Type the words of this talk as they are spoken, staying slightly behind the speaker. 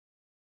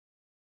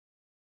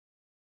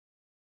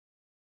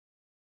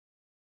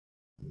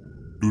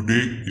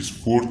Today is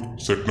 4th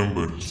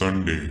September,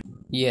 Sunday.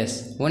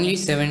 Yes, only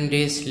 7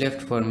 days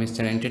left for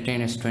Mr.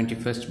 Entertainer's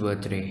 21st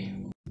birthday.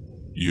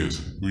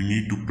 Yes, we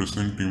need to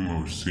present him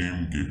our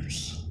same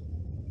gifts.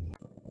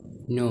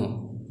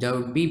 No, that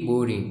would be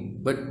boring.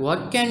 But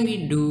what can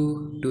we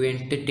do to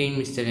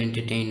entertain Mr.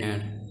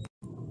 Entertainer?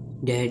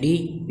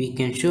 Daddy, we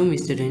can show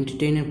Mr.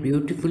 Entertainer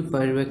beautiful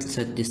fireworks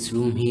at this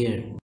room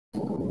here.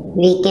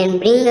 We can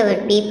bring our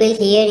people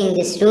here in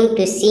this room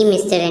to see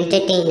Mr.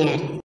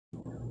 Entertainer.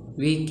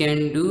 We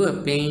can do a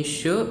plane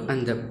show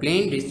and the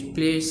plane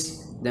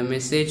displays the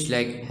message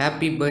like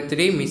Happy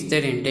Birthday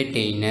Mr.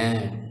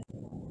 Entertainer.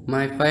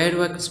 My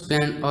fireworks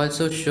plan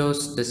also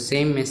shows the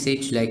same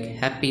message like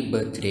Happy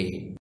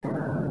Birthday.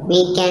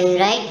 We can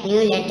write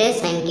new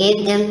letters and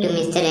give them to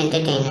Mr.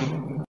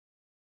 Entertainer.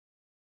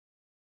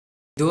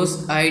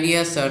 Those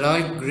ideas are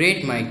all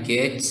great, my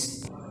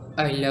kids.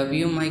 I love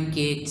you, my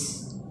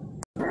kids.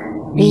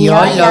 We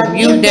all love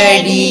you,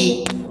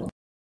 Daddy.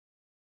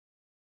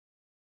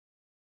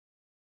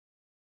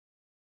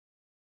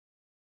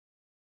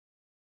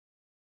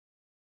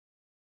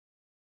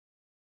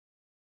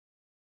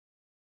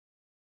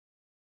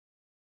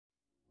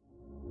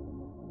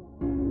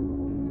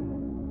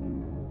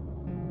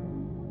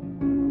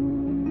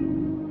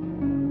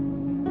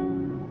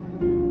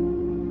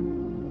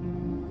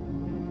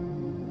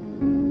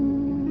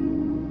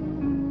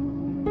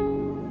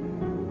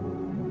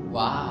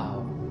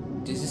 Wow,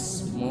 this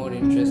is more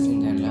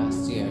interesting than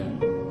last year.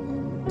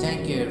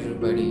 Thank you,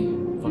 everybody.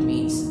 For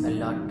means a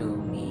lot to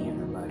me,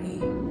 everybody.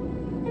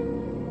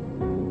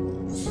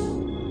 Super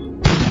cool.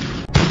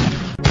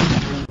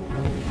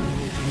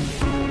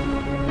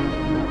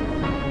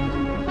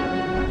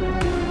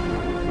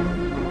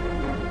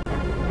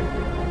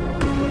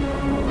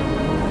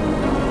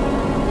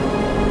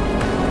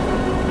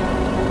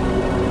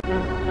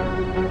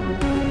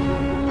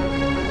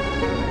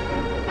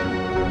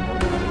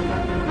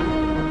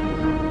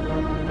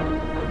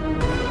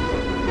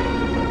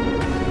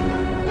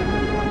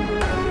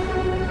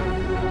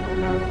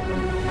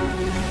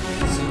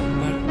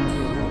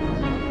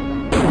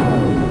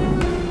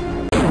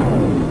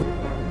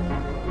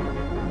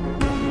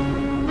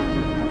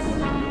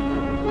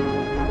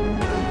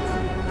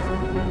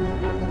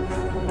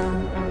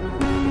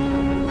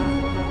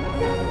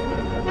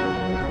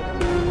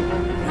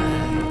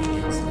 Right,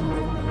 let's go.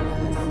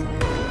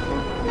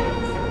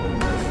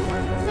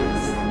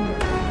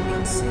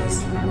 It says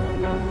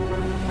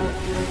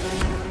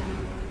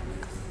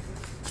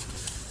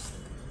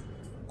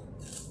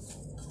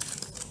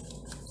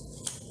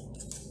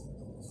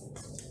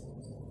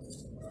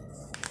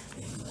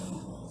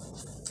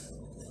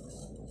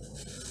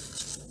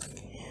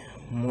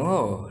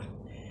more.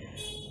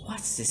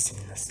 What's this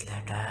in this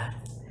letter?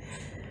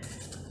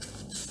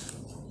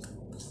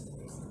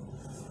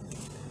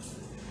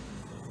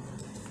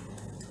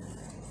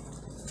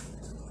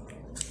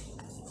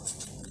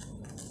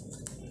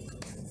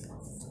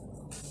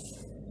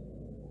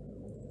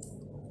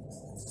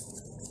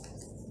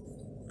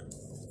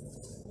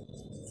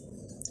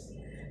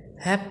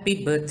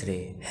 Happy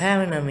birthday.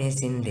 Have an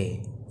amazing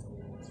day.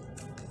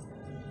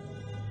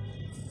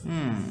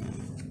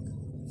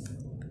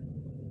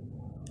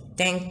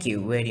 Thank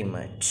you very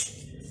much.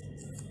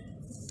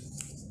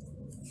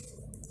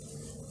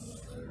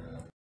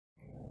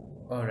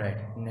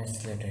 Alright,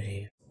 next letter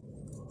here.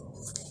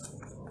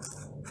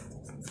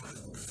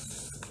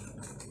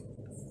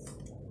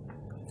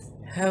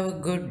 Have a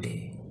good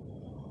day.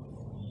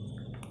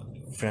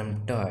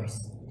 From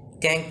Toys.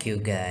 Thank you,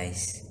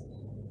 guys.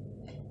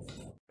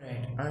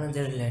 Right,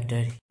 another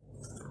letter.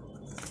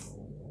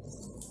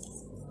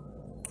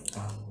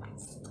 Oh.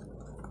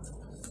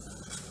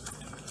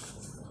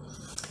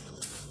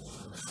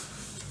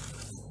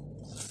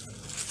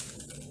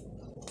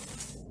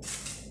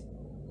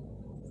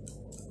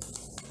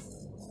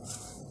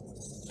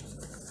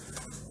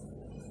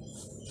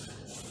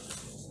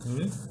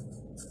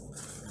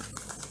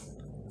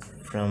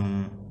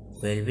 From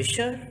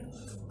Well-Wisher.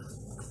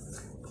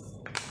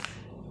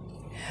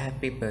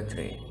 Happy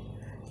birthday.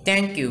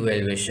 Thank you,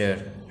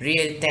 Well-Wisher.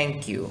 Real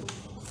thank you.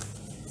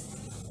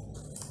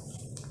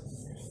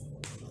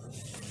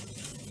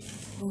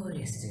 Who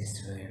is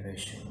this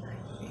Well-Wisher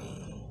might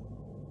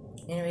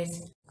be?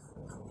 Anyways.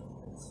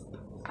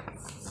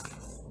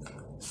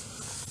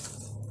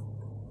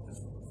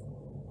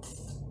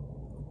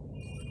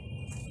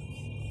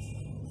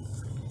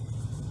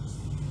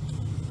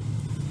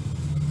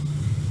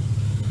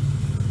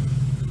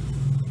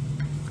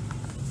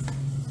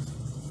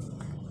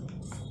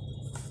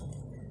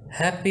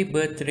 Happy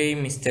birthday,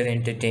 Mr.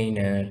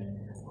 Entertainer.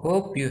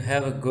 Hope you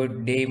have a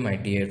good day, my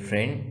dear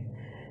friend.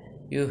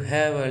 You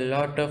have a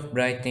lot of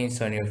bright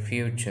things on your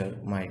future,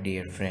 my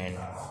dear friend.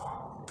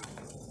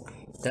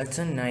 That's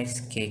a nice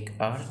cake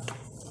art.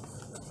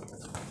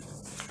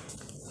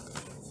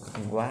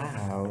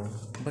 Wow,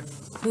 but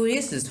who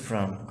is this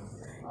from?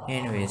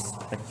 Anyways,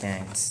 but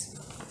thanks.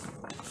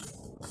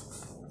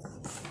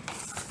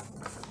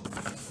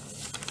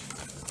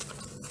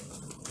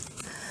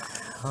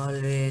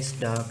 Always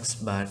dogs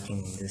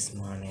barking this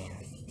morning.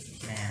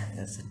 Man.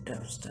 That's a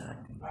tough start.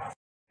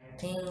 I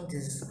think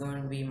this is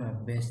going to be my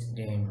best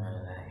day in my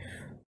life.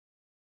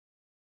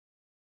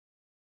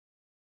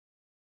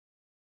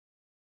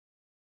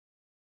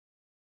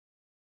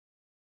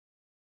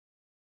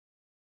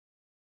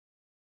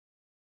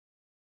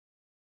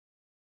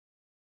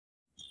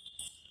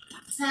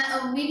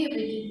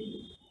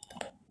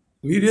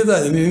 Video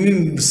தான்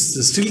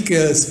still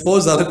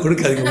ஸ்போஸ் அதை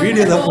கொடுக்காதீங்க,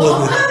 video தான்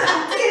போகுது.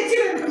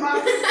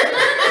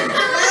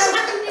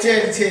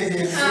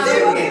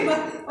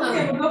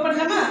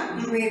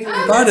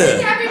 பாடு.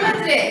 Happy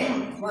birthday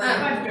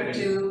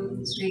to you.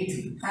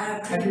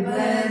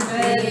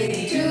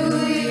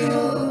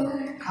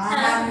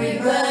 Happy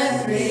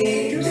birthday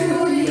to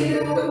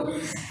you.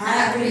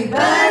 Happy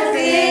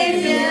birthday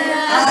dear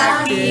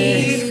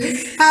Akif.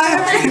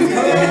 Happy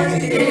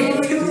birthday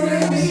to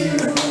you.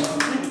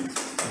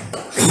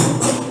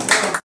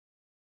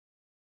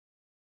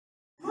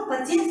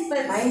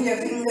 Mind your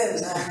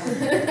fingers.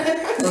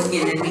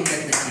 Okay, let me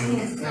cut the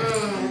cake.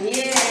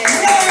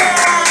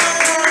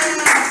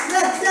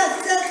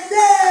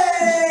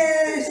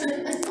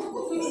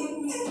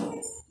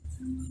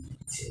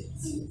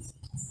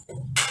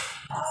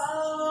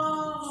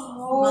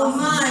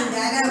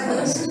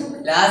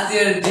 Last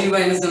year Jeeva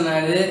என்ன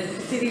சொன்னாரு,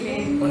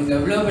 உனக்கு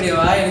எவ்வளவு பெரிய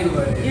வாய் இருக்கு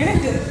பாரு.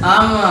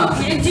 ஆமா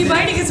ஜீவா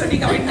நீங்க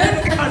சொன்னீங்க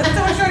அடுத்த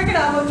வருஷம் வரைக்கும்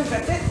நான் வந்து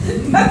கட்டு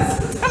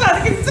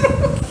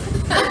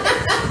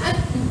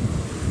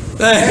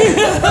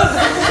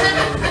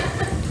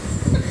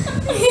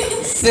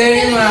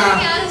சரிம்மா.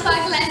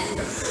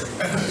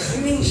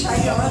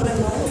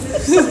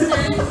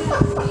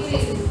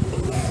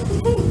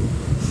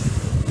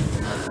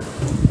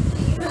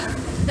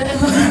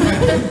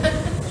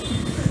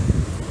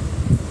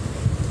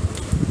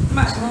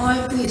 Small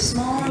piece,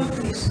 small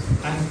piece.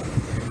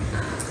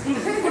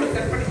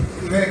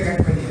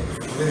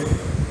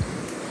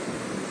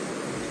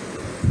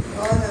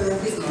 All the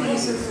big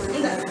pieces.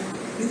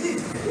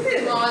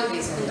 Small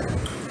piece.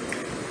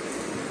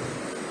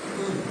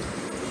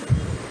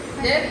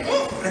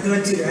 அது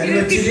வச்சு